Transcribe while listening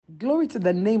Glory to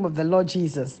the name of the Lord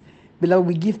Jesus. Beloved,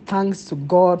 we give thanks to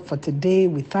God for today.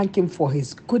 We thank Him for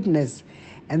His goodness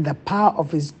and the power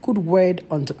of His good word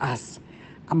unto us.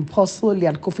 I'm Apostle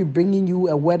Lian Kofi bringing you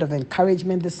a word of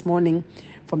encouragement this morning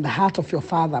from the heart of your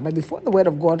Father. But before the word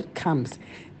of God comes,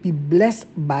 be blessed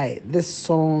by this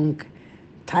song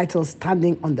titled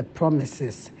Standing on the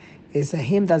Promises. It's a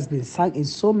hymn that's been sung in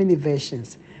so many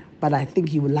versions, but I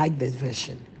think you will like this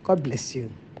version. God bless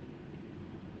you.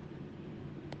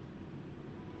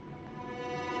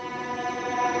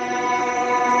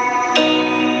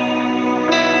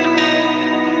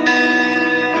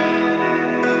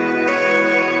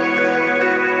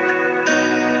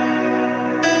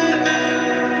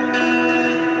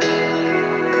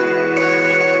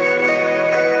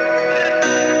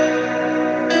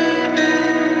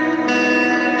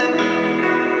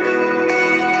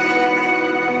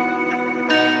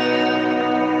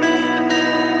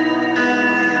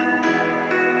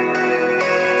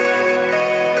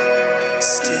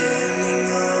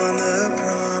 Standing on the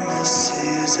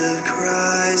promises of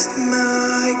Christ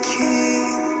my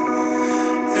King,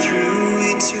 through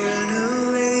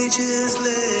eternal ages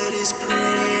let His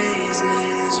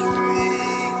praises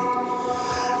ring.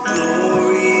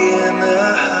 Glory in the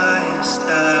highest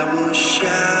I will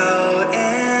shout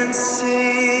and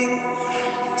sing,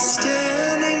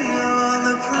 standing on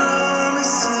the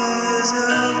promises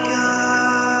of God.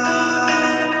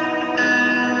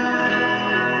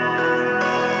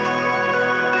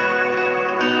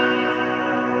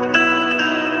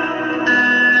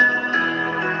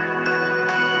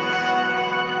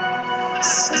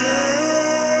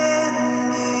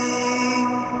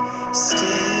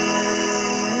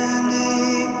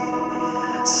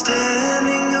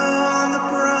 Standing on the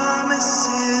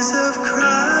promises of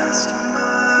Christ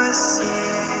my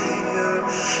Savior.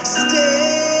 Standing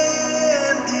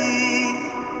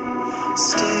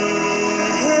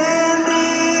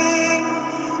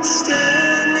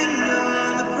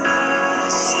on the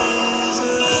promises of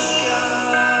God.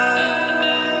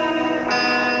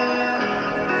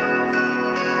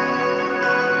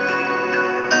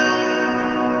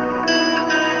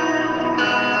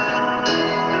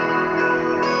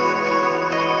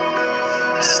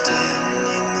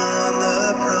 Standing on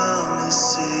the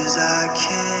promises I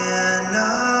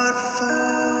cannot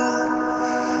fall,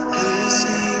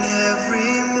 listening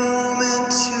every moment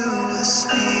to the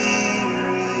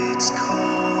Spirit's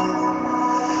call,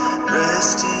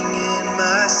 resting in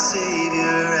my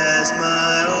Savior as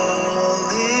my all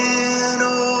in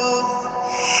all,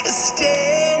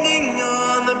 standing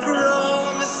on the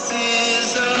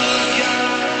promises of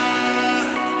God.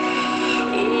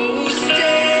 Oh, standing.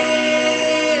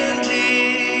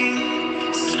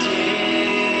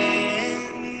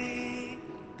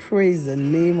 Praise the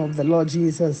name of the Lord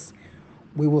Jesus.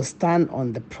 We will stand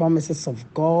on the promises of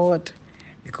God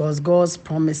because God's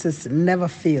promises never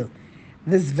fail.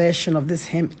 This version of this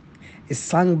hymn is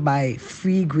sung by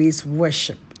Free Grace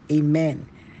Worship. Amen.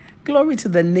 Glory to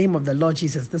the name of the Lord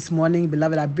Jesus. This morning,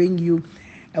 beloved, I bring you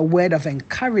a word of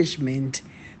encouragement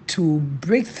to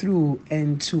break through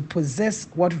and to possess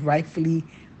what rightfully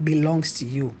belongs to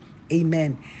you.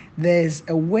 Amen. There's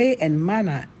a way and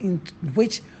manner in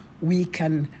which we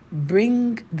can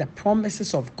bring the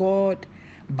promises of God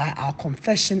by our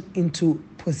confession into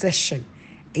possession.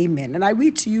 Amen. And I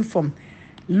read to you from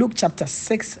Luke chapter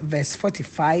 6, verse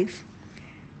 45.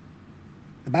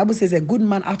 The Bible says, a good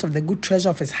man out of the good treasure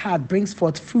of his heart brings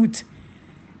forth fruit,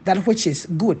 that which is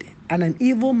good. And an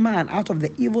evil man out of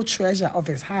the evil treasure of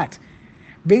his heart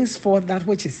brings forth that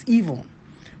which is evil.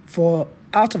 For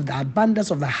out of the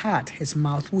abundance of the heart, his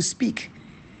mouth will speak.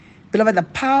 Beloved, the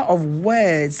power of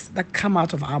words that come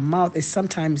out of our mouth is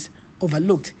sometimes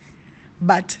overlooked.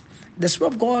 But the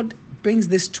Spirit of God brings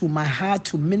this to my heart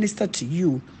to minister to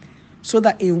you so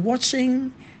that in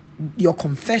watching your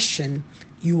confession,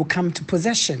 you will come to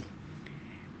possession.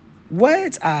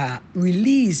 Words are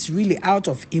released really out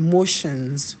of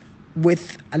emotions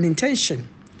with an intention.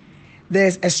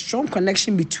 There's a strong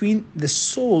connection between the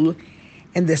soul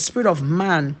and the spirit of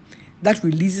man that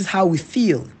releases how we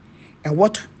feel and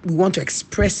what we want to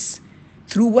express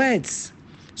through words.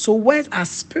 So words are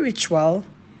spiritual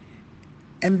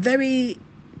and very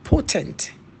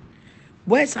potent.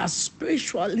 Words are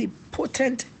spiritually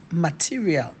potent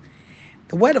material.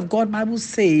 The word of God, Bible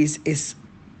says, is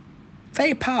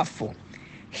very powerful.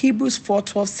 Hebrews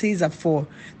 4:12 says that for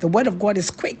the word of God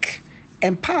is quick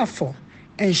and powerful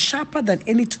and sharper than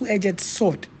any two-edged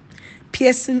sword,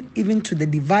 piercing even to the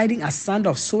dividing asunder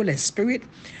of soul and spirit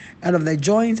and of the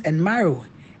joints and marrow,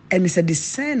 and is a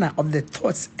discerner of the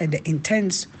thoughts and the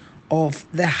intents of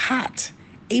the heart.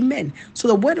 Amen. So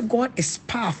the word of God is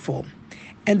powerful,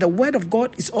 and the word of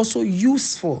God is also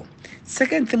useful.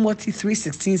 2 Timothy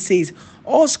 3:16 says,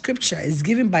 all scripture is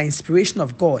given by inspiration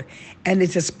of God, and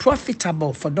it is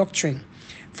profitable for doctrine,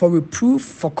 for reproof,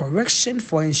 for correction,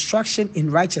 for instruction in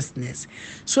righteousness.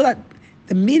 So that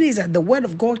the meaning is that the word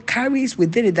of God carries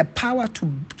within it the power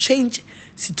to change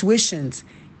situations.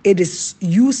 It is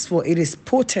useful, it is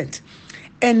potent.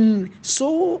 And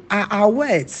so are our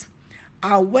words.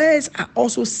 Our words are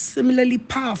also similarly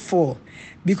powerful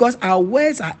because our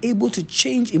words are able to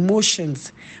change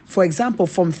emotions. For example,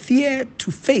 from fear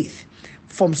to faith,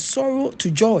 from sorrow to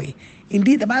joy.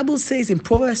 Indeed, the Bible says in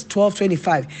Proverbs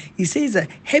 12:25, it says that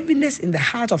heaviness in the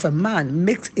heart of a man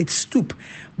makes it stoop,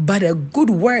 but a good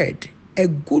word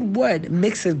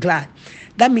makes it glad.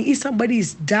 That means if somebody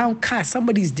is downcast,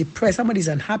 somebody is depressed, somebody is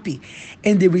unhappy,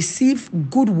 and they receive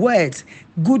good words,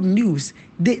 good news,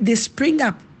 they spring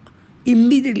up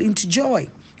immediately into joy.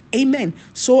 Amen.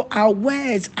 So our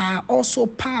words are also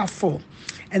powerful.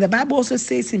 And the Bible also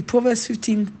says in Proverbs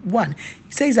 15:1,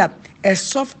 it says that a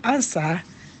soft answer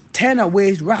turn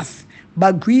away wrath,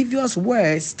 but grievous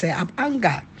words stir up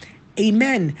anger.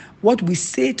 Amen. What we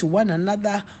say to one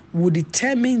another will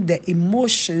determine the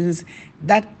emotions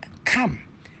that come.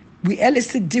 We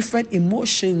elicit different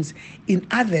emotions in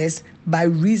others by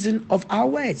reason of our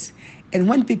words. And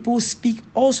when people speak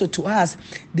also to us,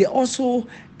 they also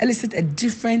elicit a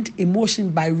different emotion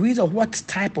by reason of what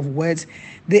type of words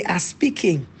they are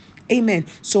speaking. Amen.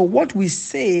 So what we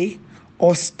say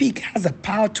or speak has the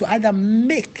power to either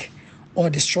make or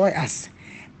destroy us.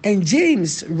 And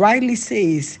James rightly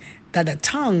says that the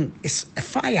tongue is a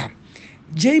fire.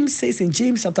 James says in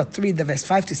James chapter 3, the verse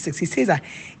 5-6, he says that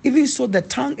even so the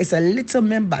tongue is a little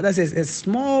member, that is a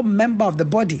small member of the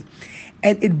body,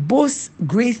 and it boasts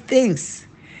great things.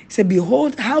 He said,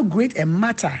 behold, how great a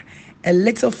matter a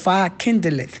little fire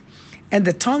kindleth. And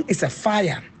the tongue is a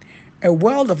fire, a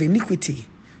world of iniquity.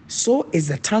 So is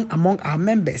the tongue among our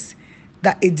members,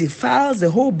 that it defiles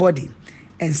the whole body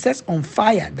and sets on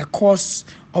fire the course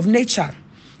of nature,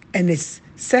 and is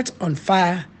set on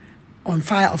fire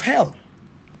of hell.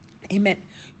 Amen.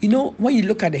 You know, when you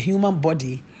look at the human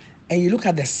body and you look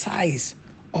at the size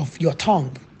of your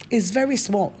tongue, it's very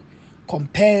small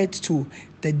compared to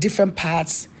the different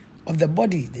parts of the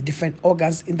body, the different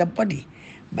organs in the body.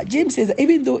 But James says that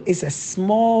even though it's a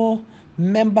small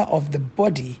member of the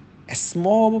body, a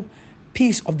small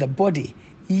piece of the body,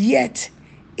 yet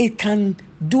it can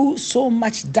do so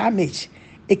much damage.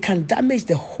 It can damage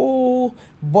the whole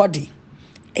body.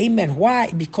 Amen.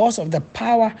 Why? Because of the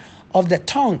power of the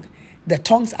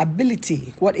tongue's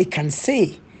ability, what it can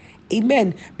say.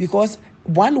 Amen. Because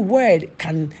one word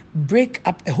can break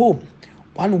up a home.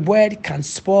 One word can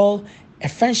spoil a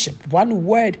friendship. One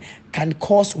word can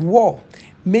cause war.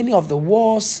 Many of the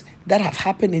wars that have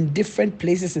happened in different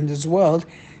places in this world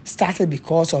started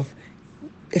because of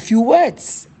a few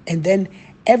words, and then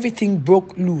everything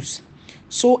broke loose.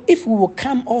 So if we will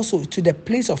come also to the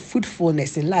place of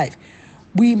fruitfulness in life,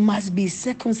 we must be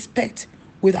circumspect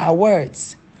with our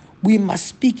words. We must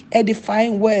speak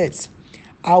edifying words.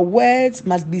 Our words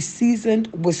must be seasoned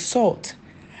with salt.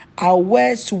 Our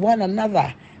words to one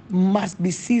another must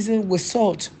be seasoned with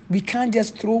salt. We can't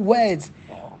just throw words.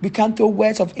 We can't throw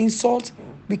words of insult.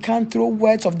 We can't throw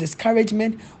words of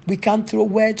discouragement. We can't throw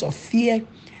words of fear,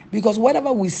 because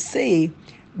whatever we say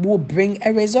will bring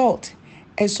a result.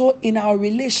 And so in our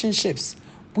relationships,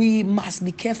 we must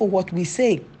be careful what we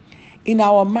say. In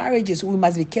our marriages, we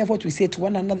must be careful what we say to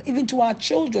one another, even to our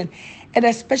children, and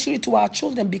especially to our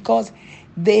children, because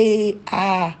they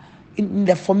are in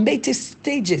the formative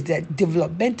stages, the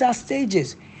developmental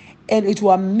stages. And it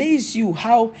will amaze you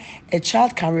how a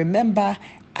child can remember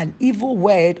an evil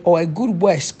word or a good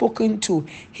word spoken to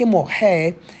him or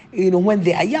her, when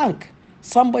they are young.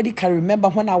 Somebody can remember,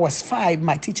 when I was 5,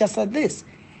 my teacher said this,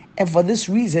 and for this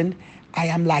reason, I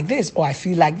am like this, or I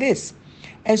feel like this.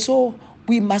 And so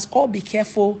we must all be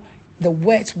careful the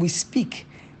words we speak.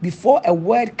 Before a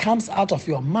word comes out of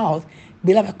your mouth,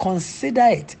 beloved, consider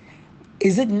it.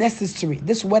 Is it necessary?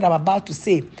 This word I'm about to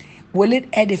say, will it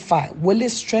edify? Will it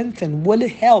strengthen? Will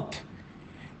it help?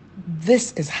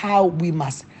 This is how we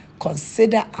must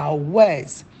consider our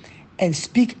words and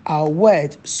speak our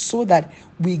words, so that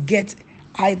we get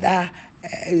either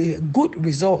good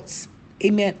results,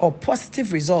 amen, or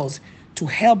positive results to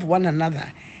help one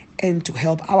another and to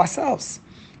help ourselves.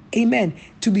 Amen.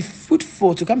 To be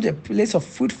fruitful, to come to a place of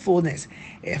fruitfulness,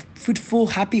 a fruitful,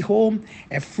 happy home,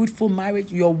 a fruitful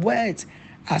marriage. Your words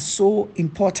are so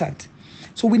important.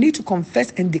 So we need to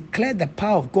confess and declare the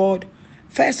power of God,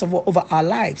 first of all, over our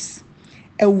lives.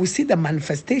 And we will see the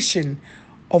manifestation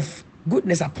of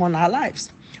goodness upon our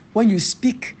lives. When you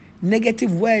speak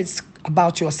negative words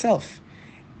about yourself,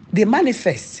 they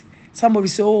manifest. Somebody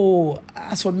say, oh,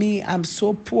 as for me, I'm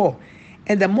so poor.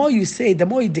 And the more you say, the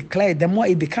more you declare, the more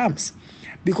it becomes.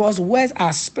 Because words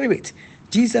are spirit.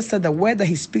 Jesus said the word that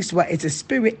he speaks about, it is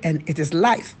spirit and it is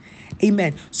life.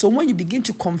 Amen. So when you begin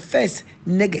to confess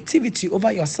negativity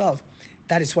over yourself,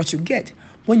 that is what you get.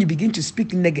 When you begin to speak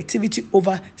negativity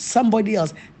over somebody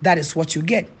else, that is what you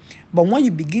get. But when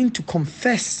you begin to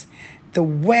confess the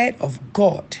word of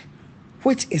God,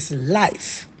 which is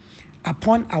life,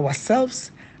 upon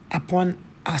ourselves, upon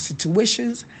our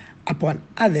situations, upon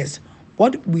others,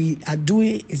 what we are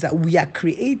doing is that we are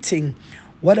creating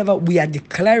whatever we are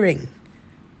declaring.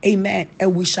 Amen.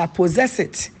 And we shall possess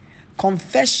it.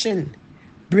 Confession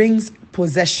brings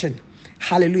possession.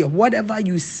 Hallelujah. Whatever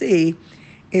you say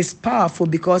is powerful,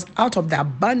 because out of the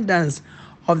abundance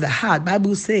of the heart,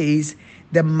 Bible says,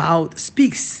 the mouth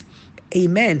speaks.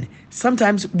 Amen.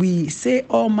 Sometimes we say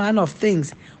all manner of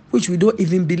things which we don't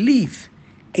even believe.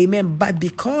 Amen. But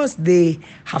because they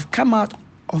have come out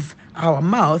of our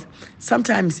mouth,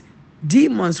 sometimes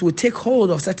demons will take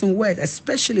hold of certain words,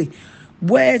 especially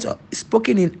words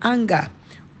spoken in anger,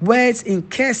 words in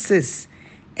curses.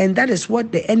 And that is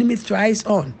what the enemy thrives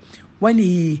on. When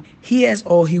he hears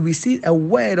or he receives a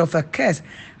word of a curse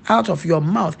out of your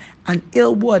mouth, an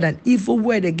ill word, an evil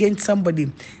word against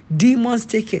somebody, demons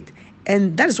take it.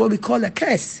 And that is what we call a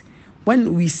curse.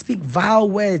 When we speak vile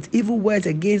words, evil words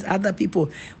against other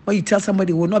people, when you tell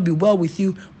somebody it will not be well with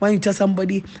you, when you tell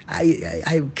somebody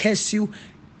I curse you,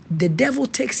 the devil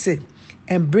takes it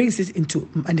and brings it into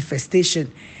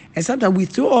manifestation. And sometimes we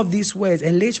throw off these words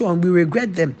and later on we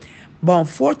regret them. But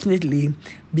unfortunately,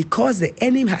 because the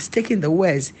enemy has taken the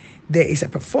words, there is a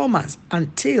performance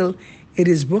until it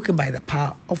is broken by the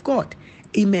power of God.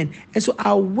 Amen. And so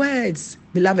our words,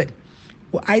 beloved,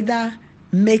 will either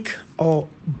make or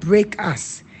break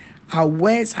us. Our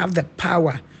words have the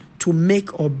power to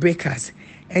make or break us.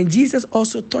 And Jesus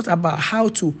also taught about how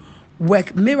to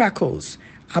work miracles,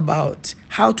 about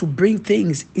how to bring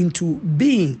things into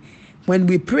being when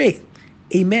we pray.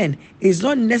 Amen. It's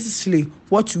not necessarily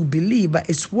what you believe, but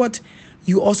it's what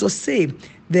you also say.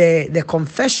 The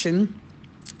confession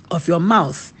of your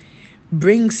mouth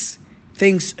brings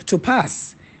things to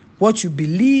pass. What you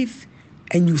believe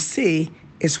and you say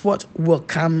is what will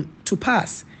come to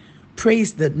pass.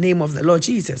 Praise the name of the Lord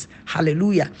Jesus.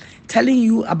 Hallelujah. Telling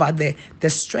you about the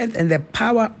strength and the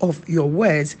power of your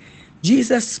words,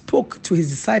 Jesus spoke to his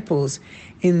disciples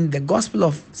in the Gospel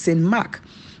of St. Mark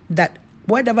that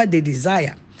whatever they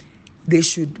desire, they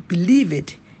should believe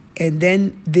it and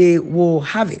then they will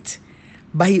have it.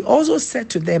 But he also said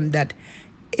to them that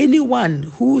anyone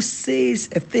who says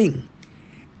a thing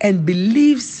and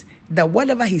believes that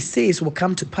whatever he says will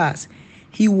come to pass,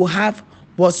 he will have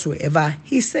whatsoever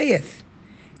he saith.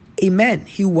 Amen.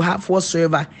 He will have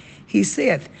whatsoever he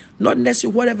saith. Not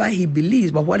necessarily whatever he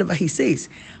believes, but whatever he says.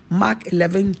 Mark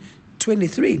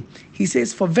 11:23. He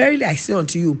says, for verily I say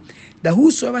unto you, that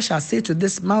whosoever shall say to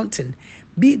this mountain,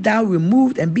 be thou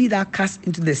removed and be thou cast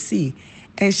into the sea,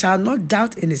 and shall not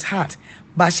doubt in his heart,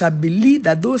 but shall believe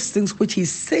that those things which he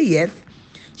saith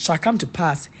shall come to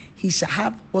pass, he shall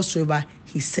have whatsoever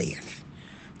he saith.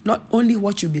 Not only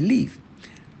what you believe,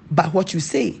 but what you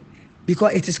say,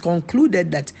 because it is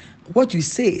concluded that what you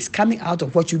say is coming out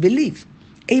of what you believe.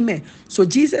 Amen. So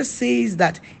Jesus says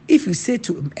that if you say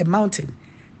to a mountain,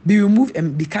 be removed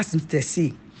and be cast into the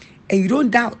sea, and you don't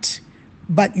doubt,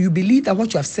 but you believe that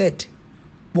what you have said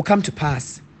will come to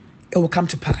pass, it will come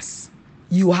to pass.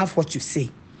 You have what you say.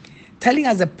 Telling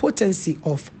us the potency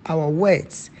of our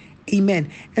words.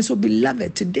 Amen. And so,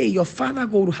 beloved, today your Father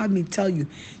God will have me tell you,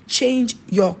 change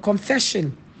your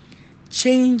confession.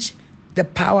 Change the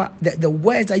power, the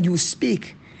words that you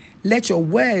speak. Let your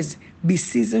words be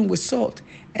seasoned with salt,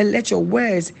 and let your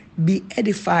words be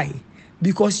edifying,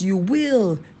 because you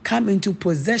will come into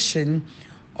possession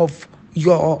of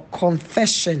your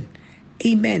confession.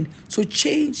 Amen. So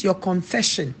change your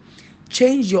confession.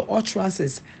 Change your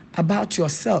utterances about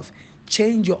yourself.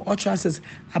 Change your utterances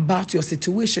about your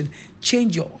situation.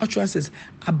 Change your utterances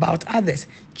about others.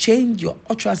 Change your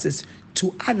utterances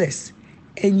to others.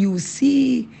 And you will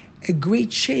see a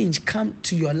great change come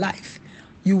to your life.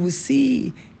 You will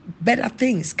see better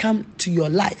things come to your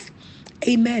life.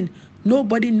 Amen.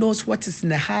 Nobody knows what is in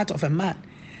the heart of a man.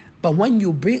 But when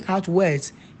you bring out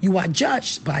words, you are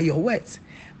judged by your words.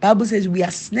 Bible says we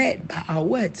are snared by our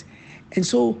words. And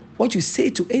so what you say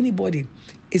to anybody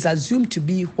is assumed to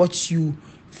be what you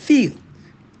feel.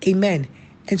 Amen.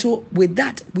 And so with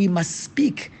that, we must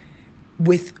speak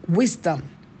with wisdom.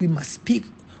 We must speak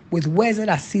with words that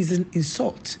are seasoned in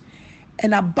salt.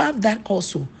 And above that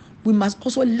also, we must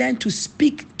also learn to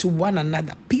speak to one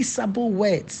another peaceable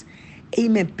words.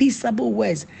 Amen. Peaceable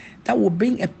words that will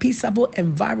bring a peaceable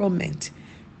environment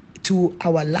to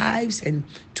our lives and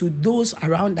to those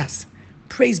around us.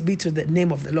 Praise be to the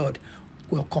name of the Lord.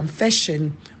 Well,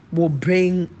 confession will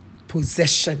bring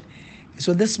possession.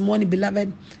 So this morning,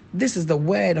 beloved, this is the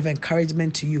word of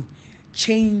encouragement to you.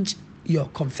 Change your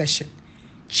confession.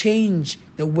 Change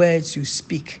the words you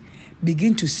speak.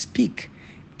 Begin to speak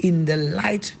in the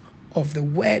light of the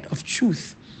word of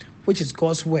truth, which is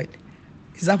God's word.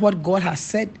 Is that what God has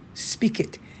said? Speak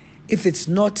it. If it's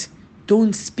not,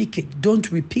 don't speak it.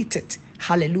 Don't repeat it.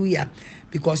 Hallelujah.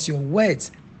 Because your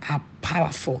words are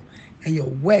powerful and your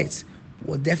words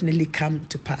will definitely come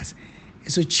to pass.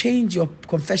 And so change your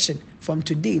confession from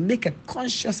today. Make a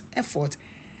conscious effort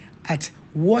at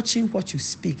watching what you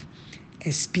speak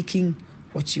and speaking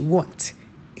what you want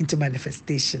into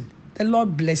manifestation. The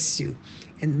Lord bless you,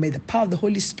 and may the power of the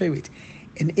Holy Spirit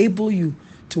enable you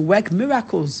to work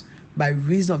miracles by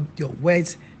reason of your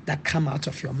words that come out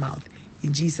of your mouth.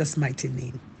 In Jesus' mighty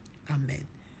name, amen.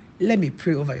 Let me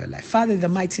pray over your life. Father, in the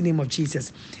mighty name of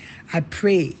Jesus, I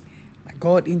pray, my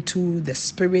God, into the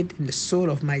spirit and the soul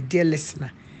of my dear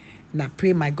listener. And I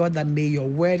pray, my God, that may your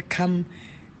word come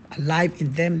alive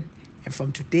in them. And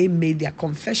from today, may their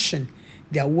confession,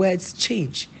 their words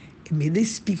change. And may they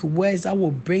speak words that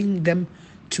will bring them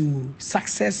to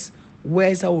success,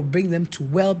 words that will bring them to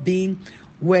well-being,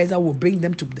 words that will bring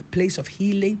them to the place of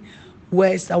healing,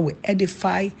 words that will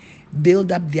edify,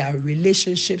 build up their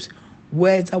relationships,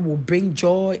 words that will bring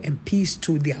joy and peace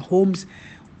to their homes,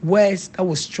 words that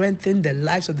will strengthen the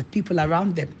lives of the people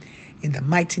around them. In the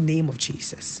mighty name of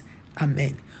Jesus.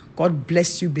 Amen. God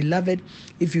bless you, beloved.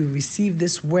 If you receive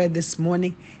this word this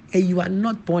morning and you are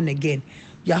not born again,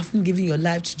 you haven't given your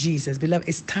life to Jesus, beloved,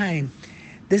 it's time.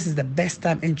 This is the best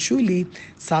time. And truly,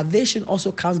 salvation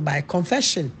also comes by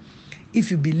confession.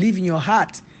 If you believe in your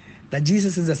heart that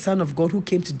Jesus is the Son of God who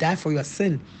came to die for your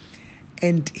sin,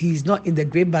 and he's not in the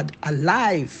grave but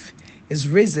alive, is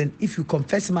risen, if you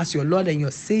confess him as your Lord and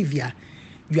your Savior,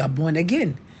 you are born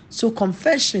again. So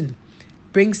confession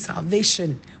brings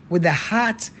salvation. With the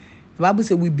heart, the Bible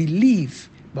says we believe,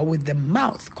 but with the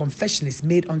mouth, confession is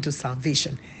made unto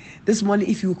salvation. This morning,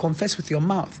 if you confess with your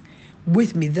mouth,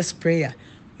 with me this prayer,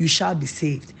 you shall be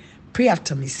saved. Pray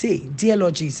after me. Say, Dear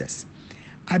Lord Jesus,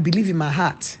 I believe in my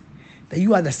heart that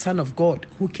you are the Son of God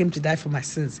who came to die for my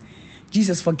sins.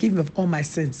 Jesus, forgive me of all my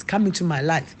sins. Come into my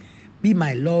life. Be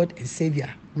my Lord and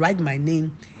Savior. Write my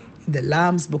name in the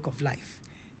Lamb's Book of Life.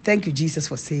 Thank you, Jesus,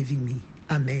 for saving me.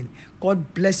 Amen.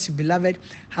 God bless you, beloved.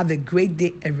 Have a great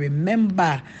day, and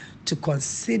remember to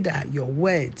consider your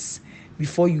words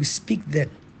before you speak them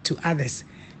to others.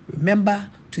 Remember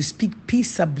to speak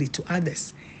peaceably to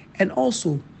others, and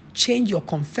also change your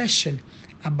confession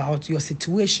about your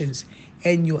situations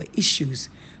and your issues.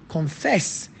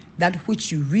 Confess that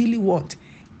which you really want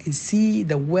and see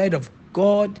the word of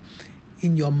God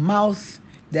in your mouth,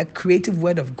 the creative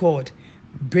word of God,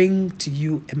 bring to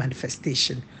you a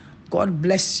manifestation. God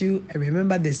bless you, and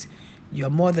remember this, you are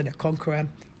more than a conqueror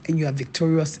and you are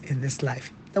victorious in this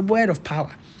life. The word of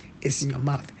power is in your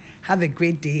mouth. Have a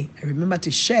great day, and remember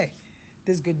to share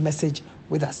this good message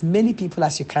with as many people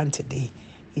as you can today.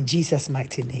 In Jesus'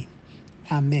 mighty name.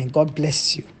 Amen. God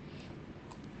bless you.